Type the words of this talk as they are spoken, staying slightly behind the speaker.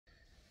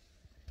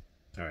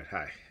All right,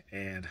 hi,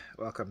 and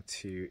welcome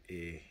to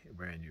a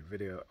brand new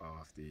video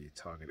of the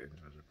Target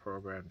Individual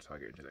Program,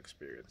 Target Individual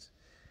Experience.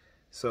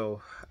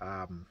 So,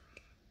 the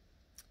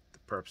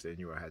perps they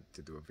knew I had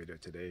to do a video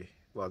today.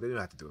 Well, they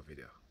didn't have to do a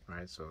video,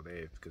 right? So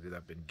because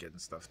they've been getting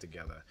stuff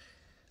together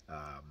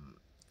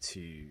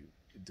to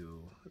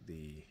do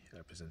the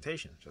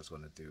presentation. Just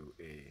going to do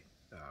a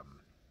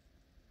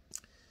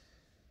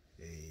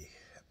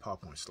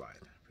PowerPoint slide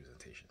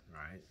presentation,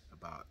 right,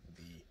 about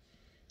the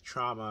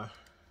trauma.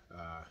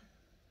 Uh,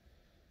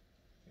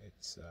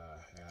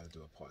 I got to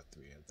do a part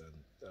three. I've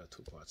done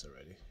two parts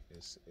already.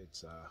 It's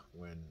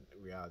when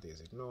reality is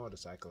ignored, the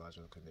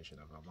psychological condition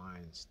of our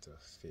minds to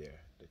fear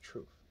the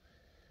truth.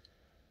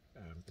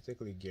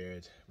 Particularly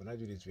geared when I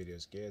do these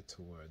videos, geared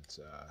towards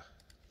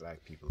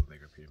Black people,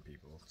 European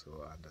people,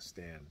 to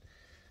understand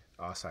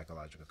our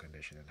psychological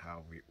condition and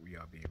how we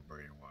are being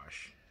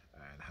brainwashed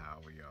and how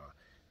we are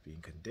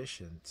being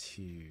conditioned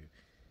to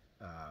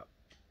uh,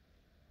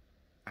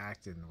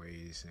 act in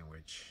ways in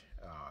which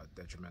are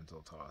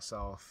detrimental to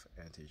ourselves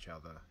and to each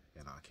other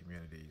and our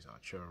communities, our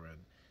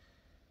children.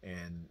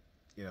 And,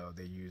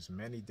 they use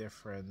many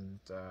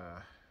different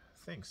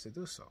things to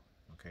do so,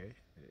 okay?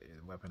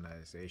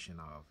 Weaponization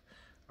of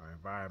our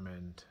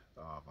environment,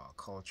 of our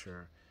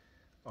culture,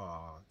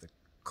 the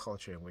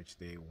culture in which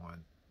they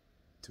want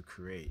to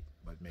create,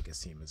 but make it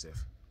seem as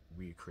if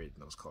we create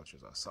those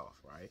cultures ourselves,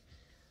 right?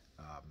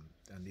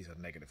 And these are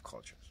negative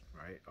cultures,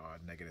 right? Or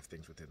negative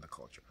things within the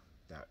culture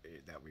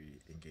that we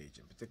engage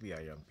in, particularly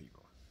our young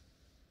people.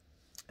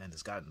 And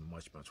it's gotten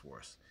much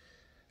worse.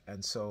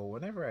 And so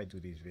whenever I do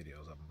these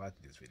videos, I'm about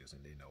to do these videos,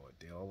 and they know it.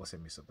 They always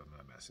send me something in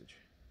a message,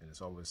 and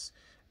it's always,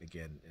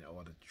 again, in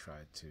order to try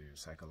to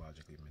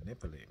psychologically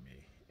manipulate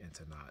me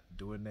into not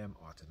doing them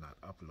or to not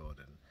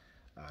uploading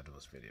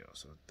those videos.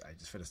 So I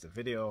just finished the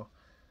video.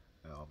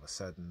 All of a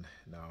sudden,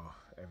 now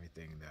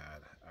everything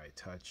that I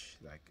touch,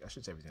 like I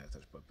should say everything I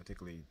touch, but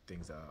particularly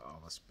things that are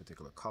of a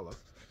particular color.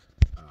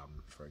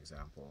 For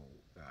example,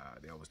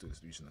 they always do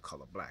this using the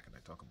color black, and I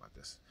talk about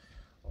this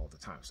all the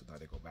time. So now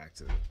they go back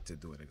to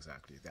doing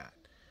exactly that.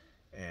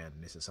 And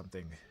this is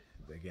something,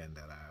 again,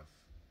 that I've,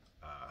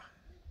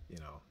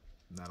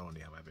 not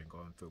only have I been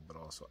going through, but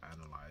also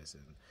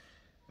analyzing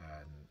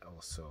and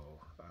also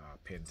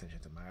paying attention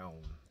to my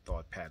own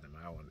thought pattern,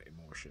 my own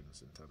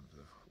emotions in terms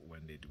of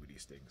when they do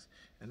these things.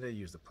 And they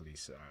use the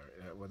police,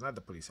 well, not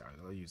the police siren,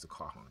 they'll use the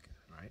car honking,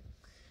 right?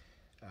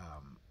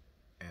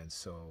 And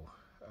so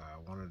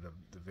one of the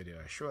video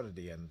I showed at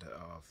the end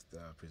of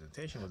the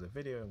presentation was a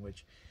video in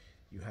which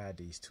you had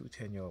these two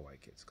 10-year-old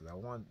white kids, because I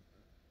want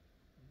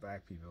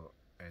Black people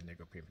and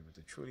European people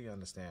to truly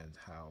understand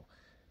how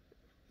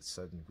a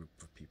certain group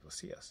of people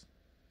see us,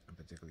 and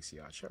particularly see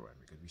our children,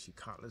 because we see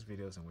countless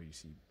videos and where you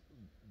see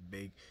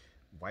big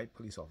white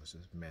police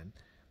officers, men,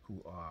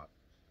 who are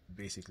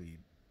basically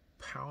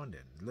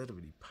pounding,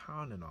 literally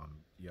pounding on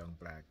young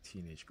Black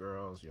teenage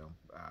girls, young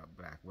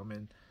Black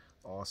women.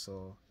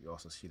 Also, you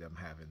also see them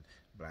having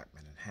Black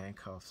men in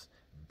handcuffs,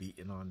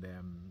 beating on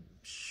them,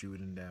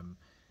 shooting them,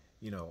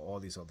 all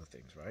these other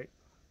things, right?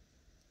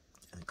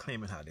 And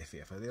claiming how they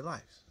fear for their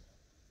lives.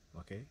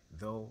 Okay,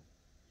 though,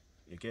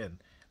 again,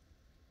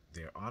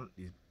 they're on,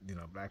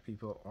 Black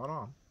people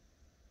unarmed,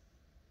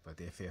 but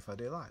they fear for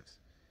their lives.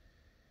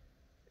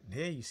 And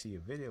here you see a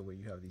video where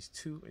you have these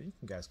two, and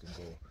you guys can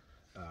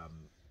go.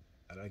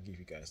 And I'll give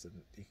you guys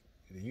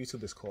the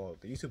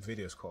YouTube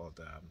video is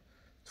called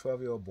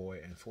 12-year-old boy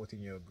and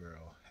 14-year-old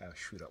girl have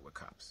shoot up with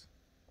cops.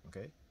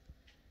 Okay,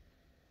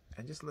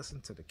 and just listen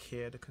to the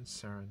care, the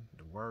concern,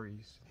 the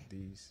worries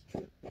these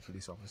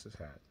police officers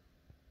had.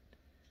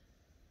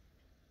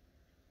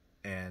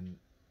 And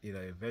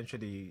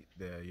eventually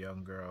the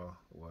young girl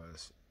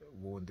was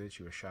wounded.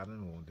 She was shot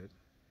and wounded.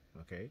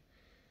 Okay,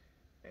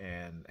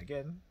 and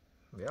again,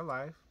 they're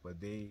alive,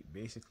 but they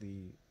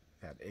basically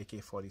had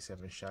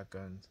AK-47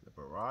 shotguns, the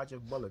barrage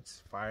of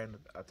bullets firing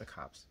at the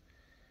cops.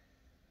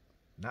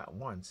 Not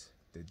once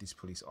did these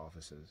police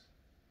officers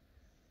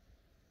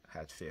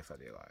had fear for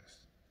their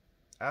lives.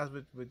 As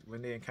with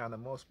when they encounter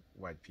most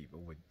white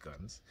people with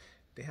guns,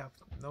 they have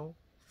no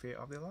fear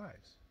of their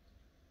lives.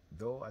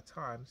 Though at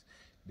times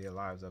their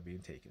lives are being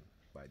taken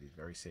by these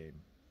very same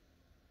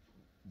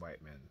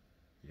white men,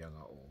 young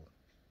or old,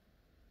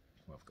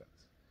 with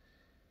guns.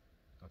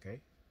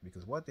 Okay?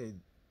 Because what they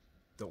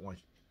don't want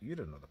you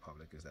to know, the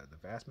public, is that the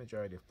vast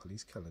majority of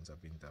police killings are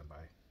being done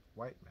by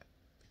white men,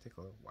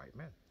 particular white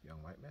men,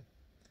 young white men.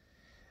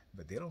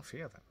 But they don't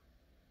fear them.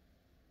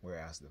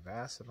 Whereas the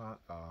vast amount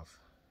of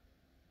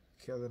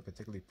killing,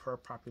 particularly per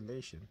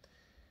population,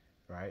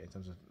 right, in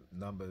terms of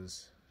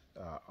numbers,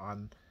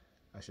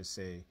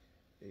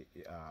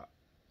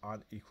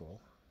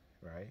 unequal,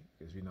 right?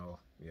 Because we know,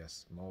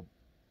 yes, more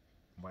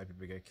white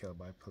people get killed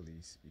by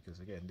police because,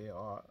 again, they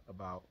are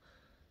about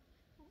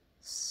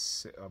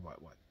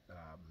what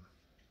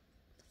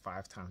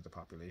 5 times the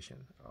population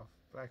of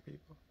Black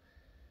people.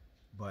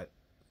 But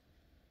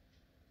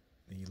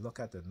when you look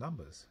at the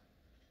numbers,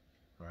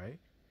 right,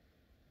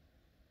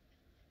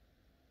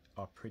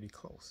 are pretty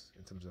close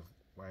in terms of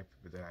white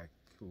people that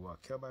who are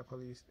killed by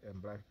police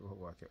and black people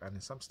who are killed. And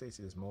in some states,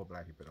 there's more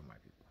black people than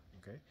white people.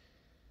 Okay,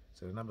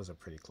 so the numbers are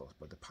pretty close.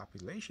 But the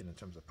population, in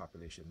terms of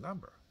population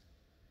number,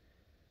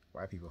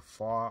 white people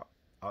far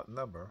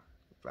outnumber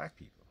black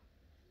people.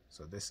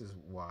 So this is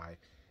why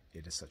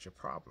it is such a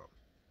problem.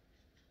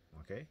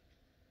 Okay,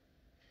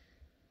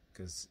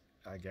 because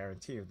I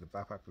guarantee if the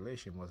black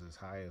population was as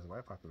high as the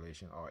white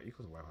population or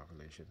equal to the white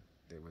population,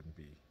 there wouldn't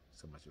be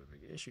so much of a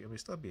big issue. It would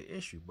still be an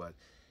issue, but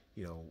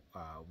you know,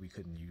 we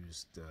couldn't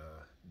use the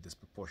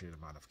disproportionate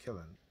amount of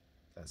killing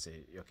and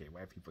say, okay,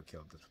 white people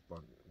killed,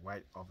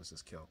 white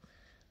officers killed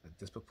a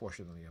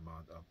disproportionately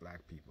amount of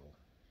black people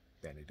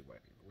than they do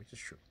white people, which is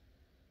true.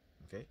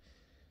 Okay,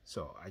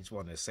 so I just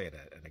wanted to say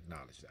that and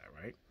acknowledge that,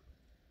 right?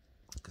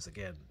 Because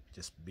again,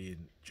 just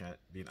being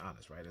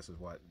honest, right? This is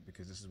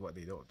what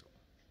they don't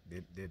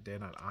do. They're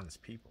not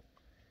honest people,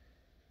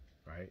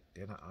 right?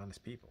 They're not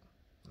honest people.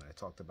 And I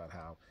talked about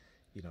how,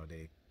 you know,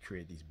 they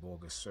create these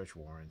bogus search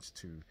warrants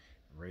to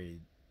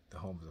raid the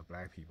homes of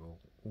black people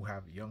who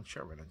have young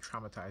children and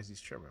traumatize these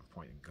children,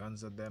 pointing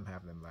guns at them,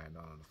 having them lying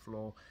down on the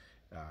floor,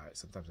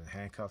 sometimes in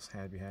handcuffs,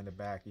 hand behind the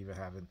back, even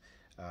having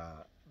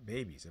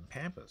babies in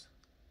Pampers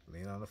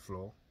laying on the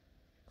floor,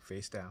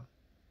 face down.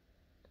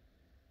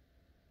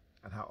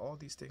 And how all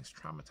these things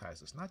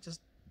traumatize us, not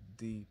just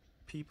the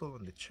people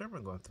and the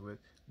children going through it,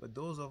 but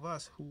those of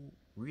us who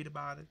read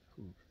about it,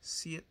 who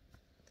see it.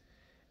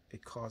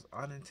 It caused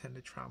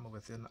unintended trauma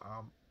within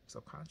our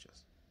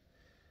subconscious.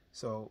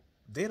 So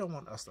they don't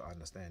want us to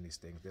understand these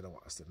things. They don't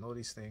want us to know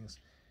these things.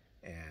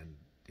 And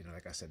you know,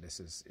 like I said,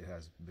 it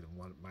has been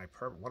one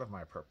of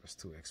my purpose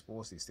to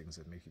expose these things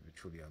and make people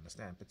truly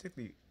understand,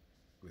 particularly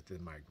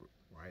within my group,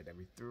 right? That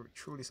we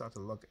truly start to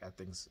look at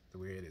things the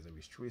way it is, and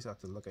we truly start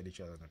to look at each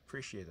other and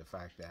appreciate the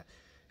fact that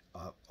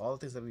all the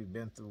things that we've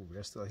been through,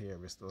 we're still here,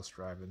 we're still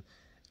striving,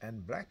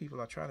 and black people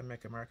are trying to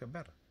make America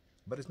better.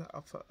 But it's not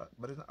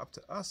up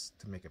to us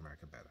to make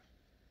America better.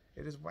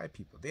 It is white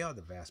people. They are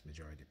the vast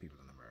majority of people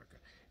in America.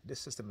 This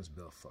system is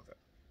built for them.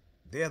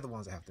 They're the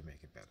ones that have to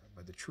make it better.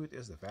 But the truth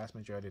is, the vast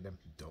majority of them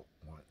don't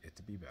want it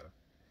to be better.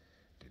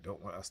 They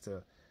don't want us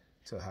to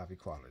have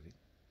equality,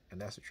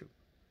 and that's the truth.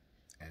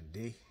 And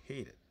they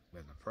hate it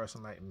when a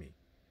person like me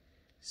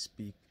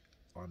speak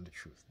on the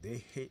truth.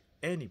 They hate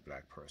any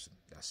black person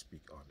that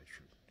speak on the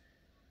truth.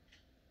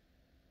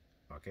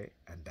 Okay,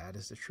 and that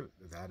is the truth.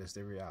 That is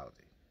the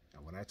reality.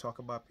 And when I talk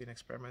about being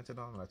experimented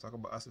on, when I talk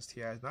about us as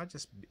TIs, not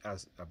just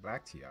as a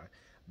black TI,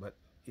 but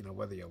you know,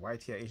 whether you're white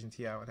TI, Asian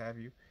TI, what have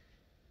you,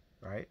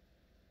 right?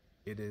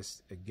 It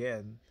is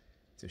again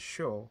to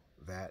show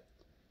that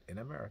in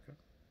America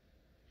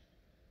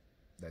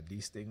that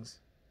these things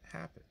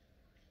happen.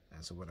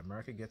 And so when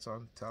America gets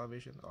on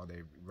television, or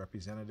the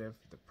representative,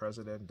 the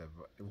president,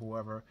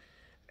 whoever,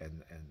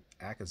 and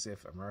act as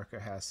if America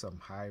has some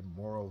high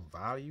moral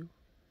value,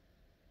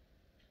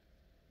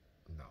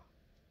 no.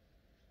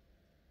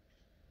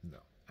 No.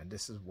 And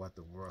this is what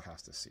the world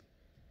has to see.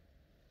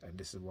 And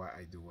this is why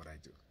I do what I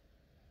do.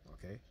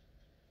 Okay?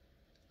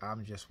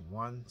 I'm just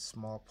one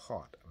small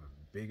part of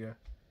a bigger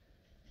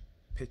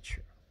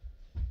picture.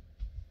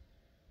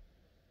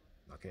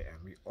 Okay?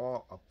 And we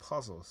all are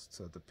puzzles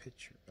to the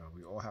picture. And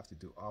we all have to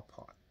do our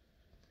part.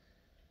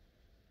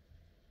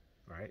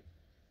 Right?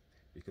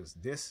 Because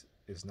this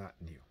is not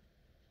new.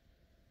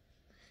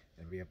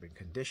 And we have been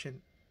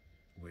conditioned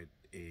with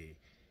a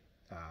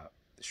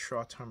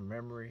short-term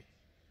memory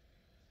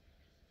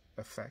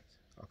effect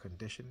or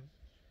conditioning,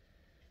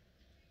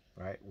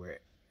 right? Where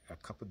a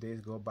couple of days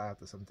go by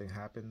after something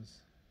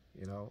happens,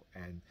 you know,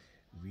 and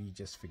we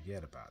just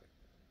forget about it.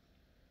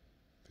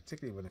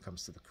 Particularly when it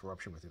comes to the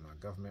corruption within our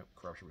government,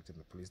 corruption within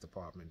the police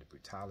department, the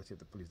brutality of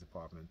the police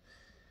department,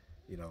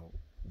 you know,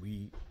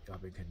 we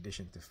have been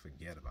conditioned to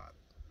forget about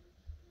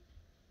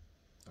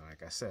it. And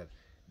like I said,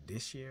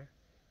 this year,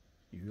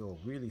 you'll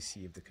really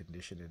see if the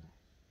conditioning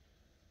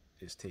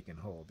is taking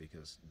hold,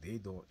 because they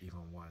don't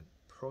even want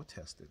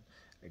protesting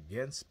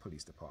against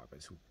police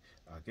departments,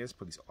 against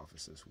police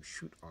officers who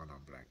shoot on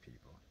black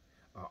people,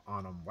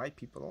 on white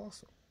people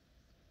also.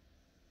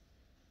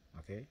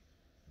 Okay,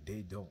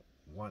 they don't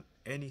want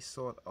any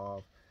sort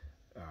of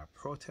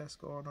protest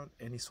going on,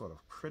 any sort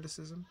of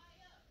criticism.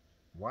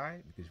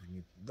 Why? Because when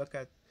you look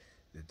at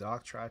the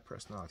dark triad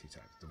personality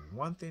types, the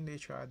one thing they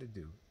try to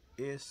do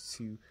is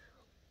to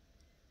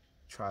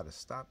try to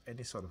stop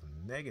any sort of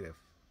negative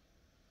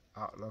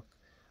outlook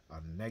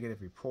or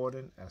negative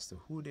reporting as to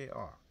who they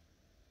are.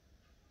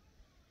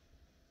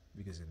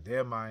 Because in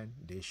their mind,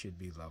 they should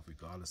be loved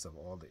regardless of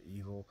all the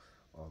evil,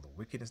 all the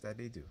wickedness that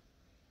they do.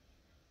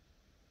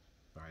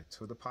 Right,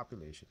 to the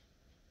population,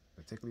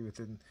 particularly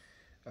within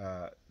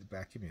the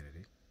black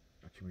community,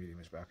 a community in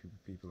which black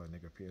people and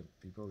nigger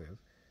people live.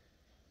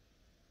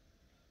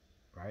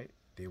 Right,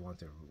 they want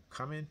to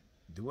come in,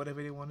 do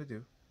whatever they want to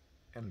do,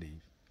 and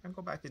leave, and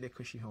go back to their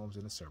cushy homes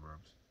in the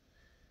suburbs,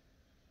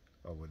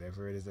 or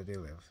whatever it is that they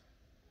live,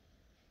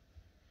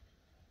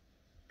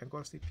 and go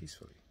to sleep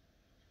peacefully.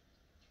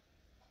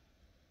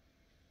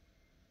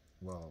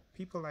 Well,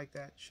 people like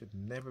that should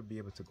never be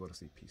able to go to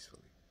sleep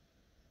peacefully.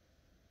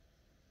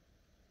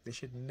 They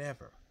should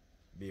never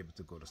be able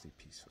to go to sleep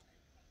peacefully.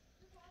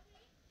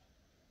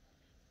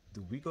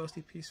 Do we go to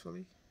sleep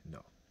peacefully?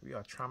 No. We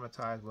are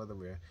traumatized whether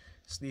we're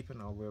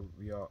sleeping or whether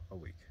we are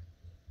awake.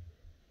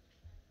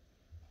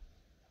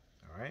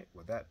 Alright,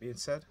 with that being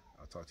said,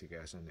 I'll talk to you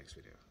guys in the next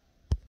video.